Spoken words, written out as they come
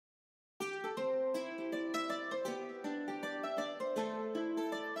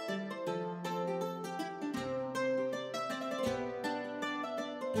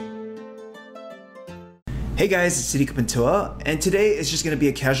Hey guys, it's Sidika Pantua, and today is just going to be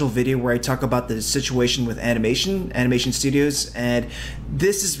a casual video where I talk about the situation with animation studios, and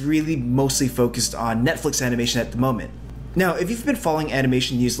this is really mostly focused on Netflix animation at the moment. Now, if you've been following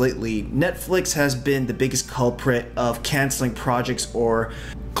animation news lately, Netflix has been the biggest culprit of canceling projects or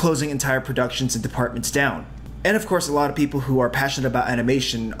closing entire productions and departments down. And of course, a lot of people who are passionate about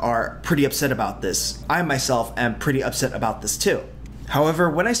animation are pretty upset about this. I myself am pretty upset about this too. However,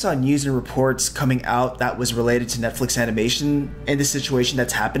 when I saw news and reports coming out that was related to Netflix animation and the situation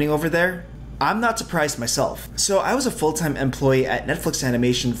that's happening over there, I'm not surprised myself. So I was a full-time employee at Netflix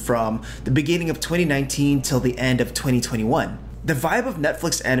Animation from the beginning of 2019 till the end of 2021. The vibe of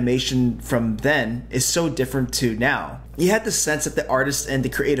Netflix animation from then is so different to now. You had the sense that the artists and the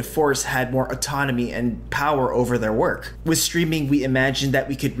creative force had more autonomy and power over their work. With streaming, we imagined that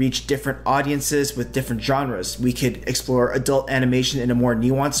we could reach different audiences with different genres. We could explore adult animation in a more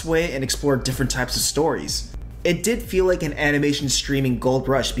nuanced way and explore different types of stories. It did feel like an animation streaming gold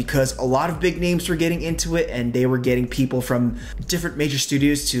rush because a lot of big names were getting into it and they were getting people from different major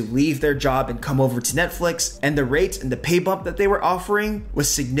studios to leave their job and come over to Netflix, and the rates and the pay bump that they were offering was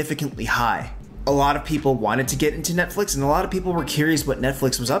significantly high. A lot of people wanted to get into Netflix and a lot of people were curious what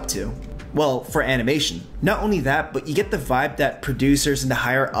Netflix was up to. Well, for animation. Not only that, but you get the vibe that producers and the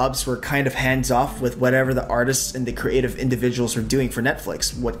higher ups were kind of hands off with whatever the artists and the creative individuals were doing for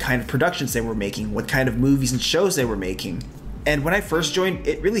Netflix, what kind of productions they were making, what kind of movies and shows they were making. And when I first joined,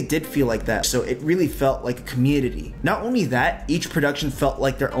 it really did feel like that, so it really felt like a community. Not only that, each production felt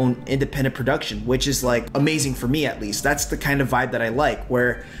like their own independent production, which is like amazing for me at least. That's the kind of vibe that I like,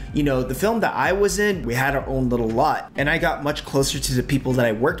 where, you know, the film that I was in, we had our own little lot, and I got much closer to the people that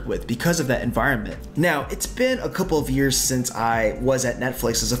I worked with because of that environment. Now, it's been a couple of years since I was at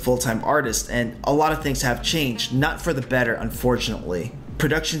Netflix as a full-time artist, and a lot of things have changed, not for the better, unfortunately.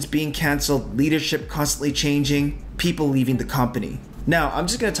 Productions being canceled, leadership constantly changing, people leaving the company. Now, I'm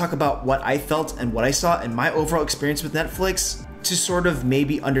just going to talk about what I felt and what I saw and my overall experience with Netflix to sort of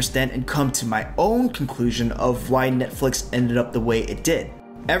maybe understand and come to my own conclusion of why Netflix ended up the way it did.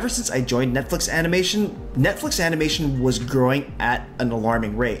 Ever since I joined Netflix Animation was growing at an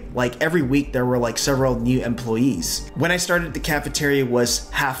alarming rate. Like every week there were like several new employees. When I started, the cafeteria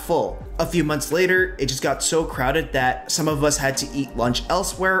was half full. A few months later, it just got so crowded that some of us had to eat lunch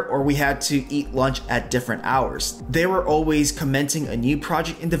elsewhere or we had to eat lunch at different hours. They were always commencing a new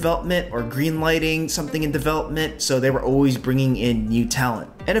project in development or greenlighting something in development, so they were always bringing in new talent.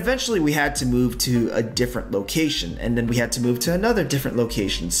 And eventually we had to move to a different location, and then we had to move to another different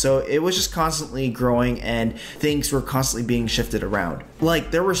location. So it was just constantly growing and things were constantly being shifted around. Like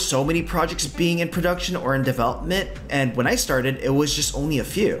there were so many projects being in production or in development, and when I started, it was just only a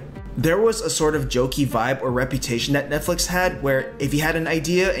few. There was a sort of jokey vibe or reputation that Netflix had where if you had an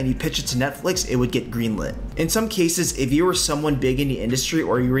idea and you pitched it to Netflix, it would get greenlit. In some cases, if you were someone big in the industry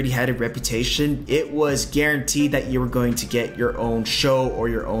or you already had a reputation, it was guaranteed that you were going to get your own show or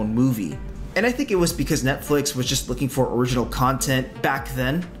your own movie. And I think it was because Netflix was just looking for original content back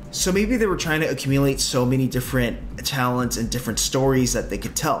then. So maybe they were trying to accumulate so many different talents and different stories that they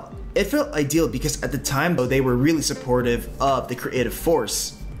could tell. It felt ideal because at the time, though, they were really supportive of the creative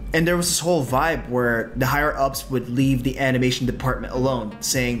force. And there was this whole vibe where the higher ups would leave the animation department alone,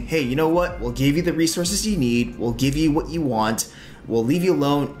 saying, hey, you know what? We'll give you the resources you need, we'll give you what you want, we'll leave you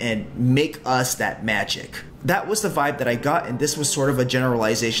alone and make us that magic. That was the vibe that I got, and this was sort of a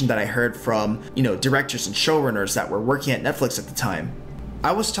generalization that I heard from, you know, directors and showrunners that were working at Netflix at the time.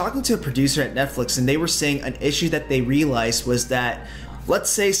 I was talking to a producer at Netflix and they were saying an issue that they realized was that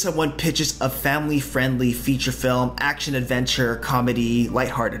let's say someone pitches a family-friendly feature film, action-adventure, comedy,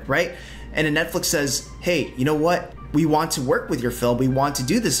 lighthearted, right? And then Netflix says, hey, you know what? We want to work with your film, we want to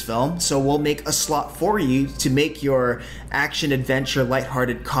do this film, so we'll make a slot for you to make your action-adventure,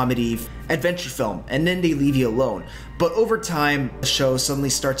 lighthearted comedy adventure film, and then they leave you alone. But over time, the show suddenly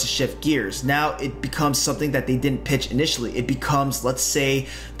starts to shift gears. Now it becomes something that they didn't pitch initially. It becomes, let's say,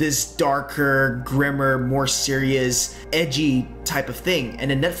 this darker, grimmer, more serious, edgy type of thing. And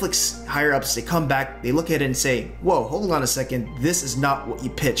then Netflix higher-ups, they come back, they look at it and say, whoa, hold on a second, this is not what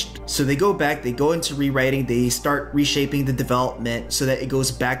you pitched. So they go back, they go into rewriting, they start reshaping the development so that it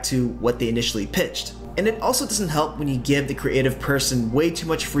goes back to what they initially pitched. And it also doesn't help when you give the creative person way too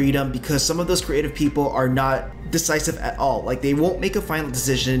much freedom because some of those creative people are not decisive at all. Like they won't make a final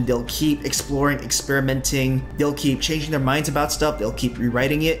decision, they'll keep exploring, experimenting, they'll keep changing their minds about stuff, they'll keep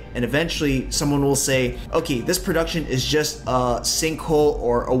rewriting it, and eventually someone will say, okay, this production is just a sinkhole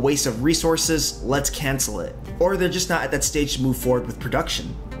or a waste of resources, let's cancel it. Or they're just not at that stage to move forward with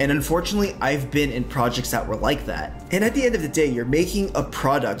production. And unfortunately, I've been in projects that were like that. And at the end of the day, you're making a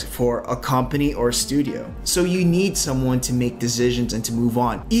product for a company or a studio. So you need someone to make decisions and to move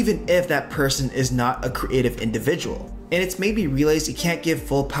on, even if that person is not a creative individual. And it's made me realize you can't give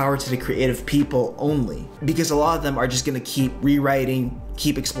full power to the creative people only, because a lot of them are just gonna keep rewriting,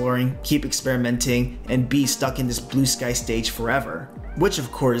 keep exploring, keep experimenting, and be stuck in this blue sky stage forever, which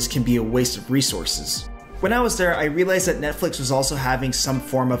of course can be a waste of resources. When I was there, I realized that Netflix was also having some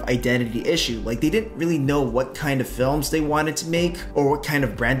form of identity issue. Like, they didn't really know what kind of films they wanted to make or what kind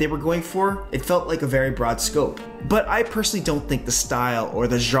of brand they were going for. It felt like a very broad scope. But I personally don't think the style or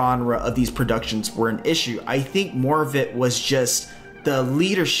the genre of these productions were an issue. I think more of it was just the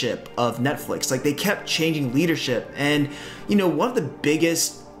leadership of Netflix. Like, they kept changing leadership, and you know, one of the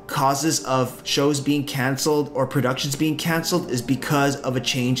biggest causes of shows being canceled or productions being canceled is because of a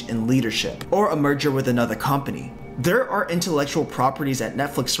change in leadership or a merger with another company. There are intellectual properties at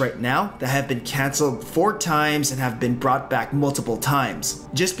Netflix right now that have been canceled 4 times and have been brought back multiple times,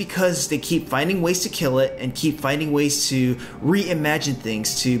 just because they keep finding ways to kill it and keep finding ways to reimagine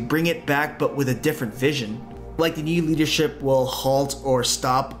things, to bring it back but with a different vision. Like, the new leadership will halt or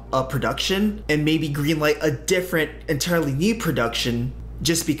stop a production and maybe greenlight a different, entirely new production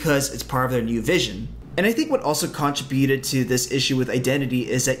just because it's part of their new vision. And I think what also contributed to this issue with identity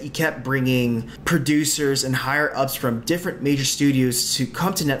is that you kept bringing producers and higher ups from different major studios to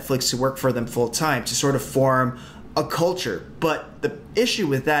come to Netflix to work for them full time, to sort of form a culture. But the issue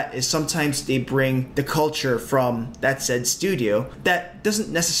with that is sometimes they bring the culture from that said studio that doesn't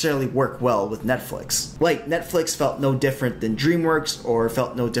necessarily work well with Netflix. Like, Netflix felt no different than DreamWorks, or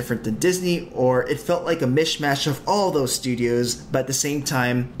felt no different than Disney, or it felt like a mishmash of all those studios, but at the same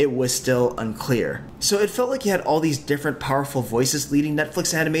time, it was still unclear. So it felt like you had all these different powerful voices leading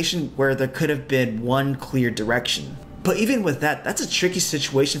Netflix animation where there could have been one clear direction. But even with that, that's a tricky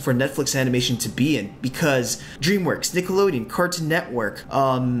situation for Netflix animation to be in, because DreamWorks, Nickelodeon, Cartoon Network,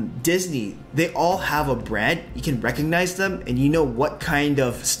 Disney, they all have a brand. You can recognize them and you know what kind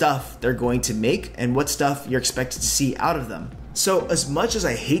of stuff they're going to make and what stuff you're expected to see out of them. So as much as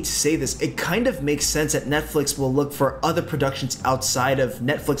I hate to say this, it kind of makes sense that Netflix will look for other productions outside of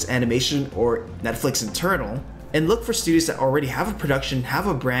Netflix animation or Netflix internal, and look for studios that already have a production, have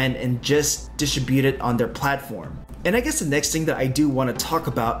a brand, and just distribute it on their platform. And I guess the next thing that I do want to talk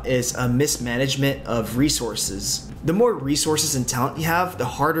about is a mismanagement of resources. The more resources and talent you have, the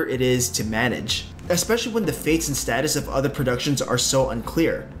harder it is to manage, especially when the fates and status of other productions are so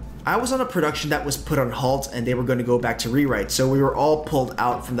unclear. I was on a production that was put on halt and they were going to go back to rewrite, so we were all pulled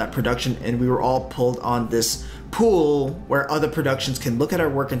out from that production and we were all pulled on this pool where other productions can look at our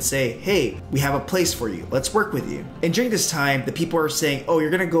work and say, hey, we have a place for you, let's work with you. And during this time, the people are saying, oh, you're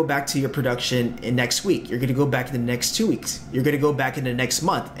gonna go back to your production in next week, you're gonna go back in the next 2 weeks, you're gonna go back in the next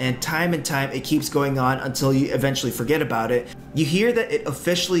month, and time it keeps going on until you eventually forget about it. You hear that it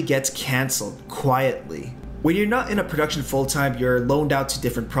officially gets canceled quietly. When you're not in a production full-time, you're loaned out to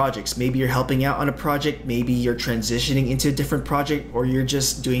different projects. Maybe you're helping out on a project, maybe you're transitioning into a different project, or you're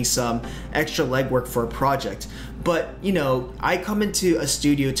just doing some extra legwork for a project. But, you know, I come into a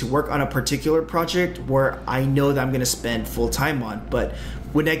studio to work on a particular project where I know that I'm gonna spend full time on, but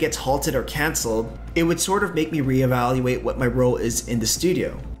when that gets halted or canceled, it would sort of make me reevaluate what my role is in the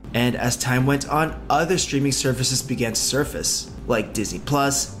studio. And as time went on, other streaming services began to surface, like Disney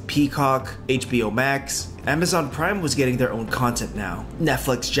Plus, Peacock, HBO Max. Amazon Prime was getting their own content now,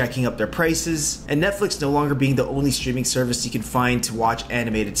 Netflix jacking up their prices, and Netflix no longer being the only streaming service you can find to watch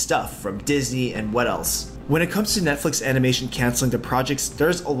animated stuff from Disney and what else. When it comes to Netflix animation canceling their projects,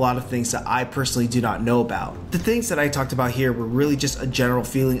 there's a lot of things that I personally do not know about. The things that I talked about here were really just a general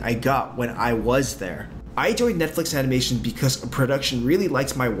feeling I got when I was there. I joined Netflix Animation because a production really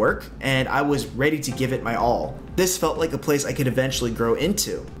liked my work and I was ready to give it my all. This felt like a place I could eventually grow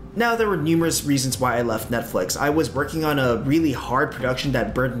into. Now, there were numerous reasons why I left Netflix. I was working on a really hard production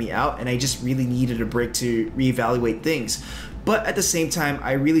that burned me out and I just really needed a break to reevaluate things. But at the same time,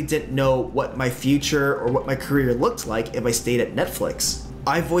 I really didn't know what my future or what my career looked like if I stayed at Netflix.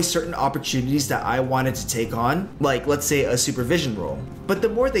 I voiced certain opportunities that I wanted to take on, like let's say a supervision role. But the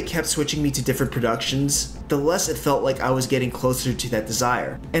more they kept switching me to different productions, the less it felt like I was getting closer to that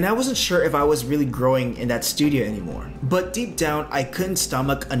desire. And I wasn't sure if I was really growing in that studio anymore. But deep down, I couldn't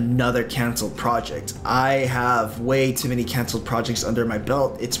stomach another canceled project. I have way too many canceled projects under my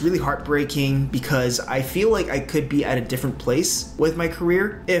belt. It's really heartbreaking because I feel like I could be at a different place with my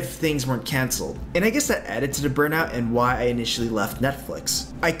career if things weren't canceled. And I guess that added to the burnout and why I initially left Netflix.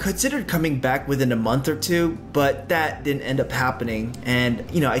 I considered coming back within a month or two, but that didn't end up happening. And,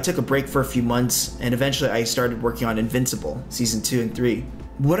 I took a break for a few months and eventually I started working on Invincible, season 2 and 3.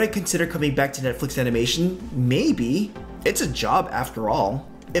 Would I consider coming back to Netflix Animation? Maybe. It's a job after all.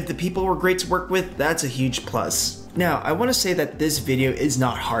 If the people were great to work with, that's a huge plus. Now, I want to say that this video is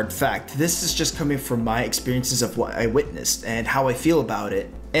not hard fact. This is just coming from my experiences of what I witnessed and how I feel about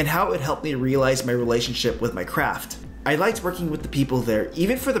it, and how it helped me realize my relationship with my craft. I liked working with the people there.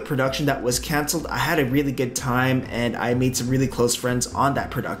 Even for the production that was cancelled, I had a really good time and I made some really close friends on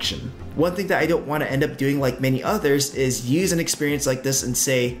that production. One thing that I don't want to end up doing like many others is use an experience like this and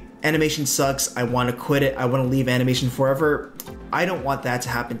say, animation sucks, I want to quit it, I want to leave animation forever. I don't want that to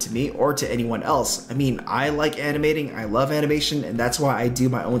happen to me or to anyone else. I mean, I like animating, I love animation, and that's why I do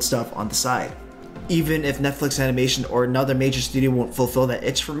my own stuff on the side. Even if Netflix Animation or another major studio won't fulfill that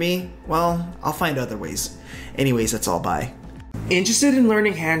itch for me, well, I'll find other ways. Anyways, that's all, bye. Interested in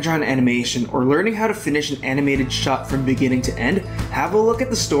learning hand-drawn animation or learning how to finish an animated shot from beginning to end? Have a look at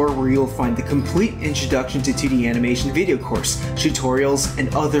the store where you'll find the complete Introduction to 2D Animation video course, tutorials,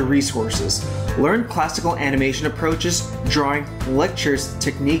 and other resources. Learn classical animation approaches, drawing, lectures,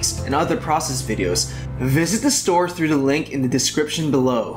 techniques, and other process videos. Visit the store through the link in the description below.